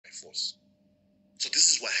force. So this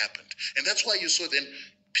is what happened. And that's why you saw then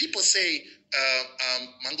people say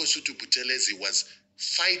Mangosuthu Buthelezi was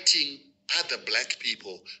fighting other black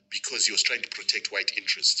people because he was trying to protect white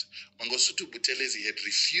interests. Mangosuthu Buthelezi had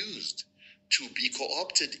refused to be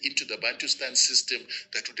co-opted into the Bantustan system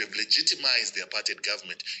that would have legitimized the apartheid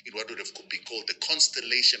government in what would have been called the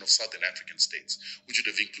constellation of Southern African states, which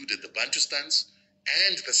would have included the Bantustans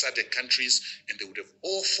and the SADC countries, and they would have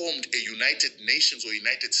all formed a United Nations or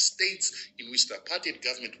United States in which the apartheid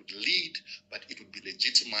government would lead, but it would be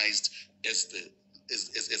legitimized as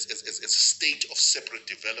a state of separate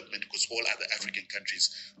development because all other African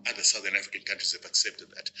countries, other Southern African countries have accepted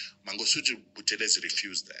that. Mangosuthu Buthelezi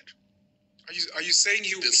refused that. Are you saying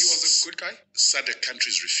he was a good guy? SADC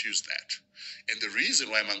countries refused that. And the reason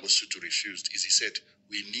why Mangosuthu refused is he said,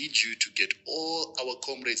 we need you to get all our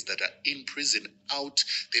comrades that are in prison out,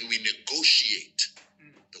 then we negotiate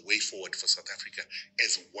the way forward for South Africa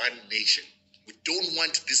as one nation. We don't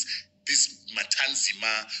want this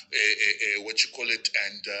Matanzima, what you call it,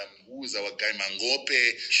 and who is our guy,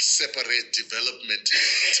 Mangope, separate development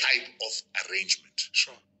type of arrangement.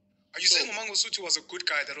 Sure. Are you saying Mangosuthu was a good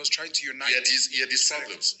guy that was trying to unite? He had his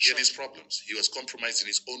problems. He had his problems. He was compromised in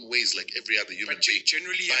his own ways like every other human being.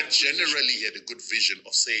 Generally, he had a good vision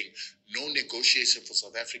of saying no negotiation for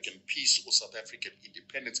South African peace or South African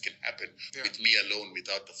independence can happen with me alone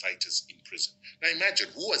without the fighters in prison. Now imagine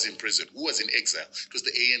who was in prison, who was in exile. It was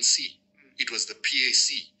the ANC. It was the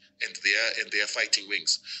PAC and their fighting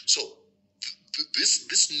wings. So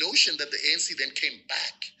this notion that the ANC then came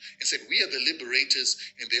back and said, we are the liberators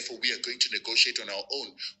and therefore we are going to negotiate on our own,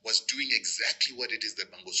 was doing exactly what it is that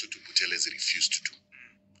Mangosuthu Buthelezi refused to do.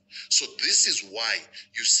 So this is why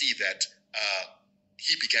you see that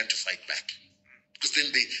he began to fight back. Because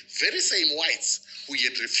then the very same whites who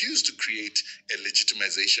had refused to create a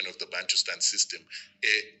legitimization of the Bantustan system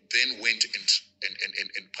then went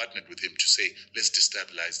and partnered with him to say, let's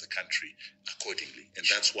destabilize the country accordingly. And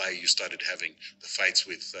that's why you started having the fights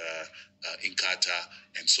with Inkatha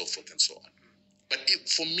and so forth and so on. But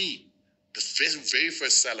for me, the very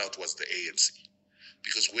first sellout was the ANC.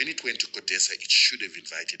 Because when it went to CODESA, it should have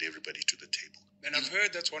invited everybody to the table. And I've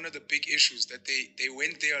heard that's one of the big issues, that they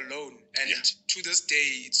went there alone. And to this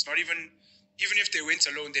day, it's not even if they went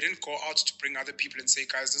alone, they didn't go out to bring other people and say,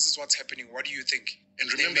 guys, this is what's happening. What do you think?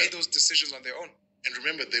 And remember, they made those decisions on their own. And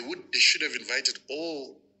remember, they should have invited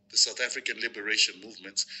all the South African liberation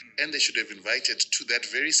movements, and they should have invited to that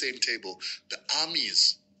very same table the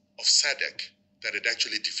armies of SADC that had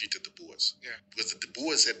actually defeated the Boers. Yeah. Because the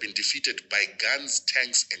Boers had been defeated by guns,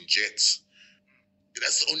 tanks, and jets.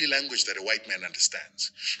 That's the only language that a white man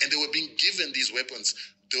understands. And they were being given these weapons.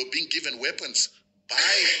 They were being given weapons by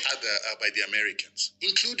the Americans,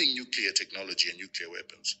 including nuclear technology and nuclear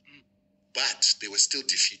weapons. But they were still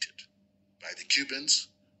defeated by the Cubans,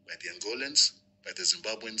 by the Angolans, by the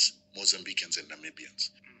Zimbabweans, Mozambicans, and Namibians.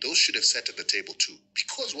 Those should have sat at the table too.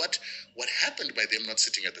 Because what happened by them not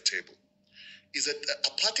sitting at the table is that the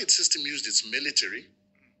apartheid system used its military,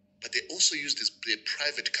 but they also used their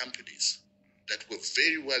private companies that were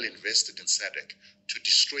very well invested in SADC to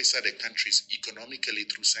destroy SADC countries economically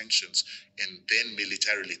through sanctions and then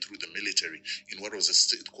militarily through the military in what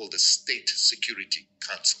was called the State Security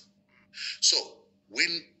Council. So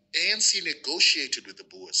when ANC negotiated with the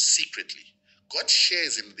Boers secretly, got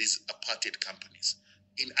shares in these apartheid companies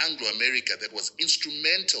in Anglo-America that was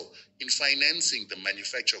instrumental in financing the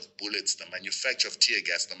manufacture of bullets, the manufacture of tear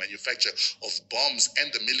gas, the manufacture of bombs,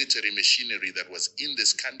 and the military machinery that was in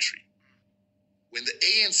this country. When the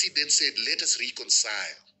ANC then said, let us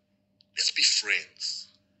reconcile, let's be friends.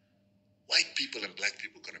 White people and black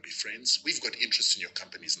people are going to be friends. We've got interest in your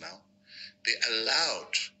companies now. They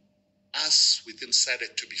allowed us within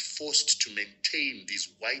SADC to be forced to maintain these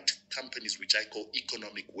white companies, which I call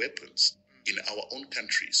economic weapons, in our own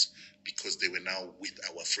countries because they were now with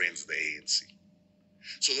our friends, the ANC.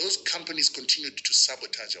 So those companies continued to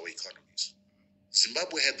sabotage our economies.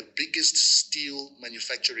 Zimbabwe had the biggest steel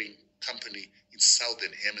manufacturing company in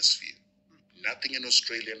Southern Hemisphere. Nothing in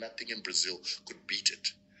Australia, nothing in Brazil could beat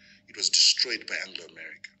it. It was destroyed by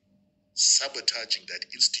Anglo-America, sabotaging that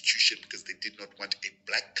institution because they did not want a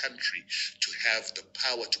black country to have the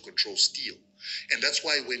power to control steel. And that's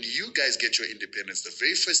why when you guys get your independence, the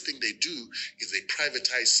very first thing they do is they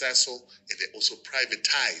privatize Sasol and they also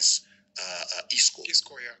privatize ISCO.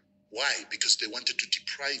 ISCO, yeah. Why? Because they wanted to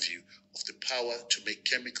deprive you of the power to make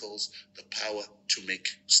chemicals, the power to make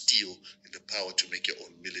steel, and the power to make your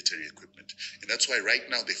own military equipment. And that's why right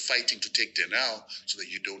now they're fighting to take Denau so that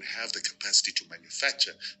you don't have the capacity to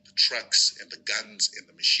manufacture the trucks and the guns and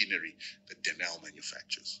the machinery that Denau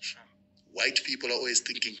manufactures. Sure. White people are always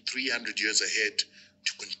thinking 300 years ahead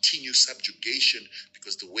to continue subjugation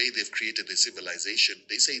because the way they've created their civilization,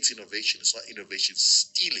 they say it's innovation. It's not innovation, it's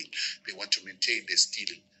stealing. They want to maintain their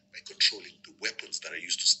stealing by controlling the weapons that are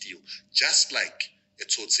used to steal. Just like a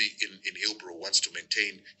Tsotsi in Hillbrow wants to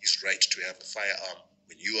maintain his right to have a firearm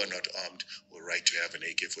when you are not armed, or right to have an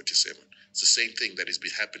AK-47. It's the same thing that has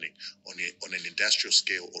been happening on an industrial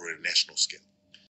scale or a national scale.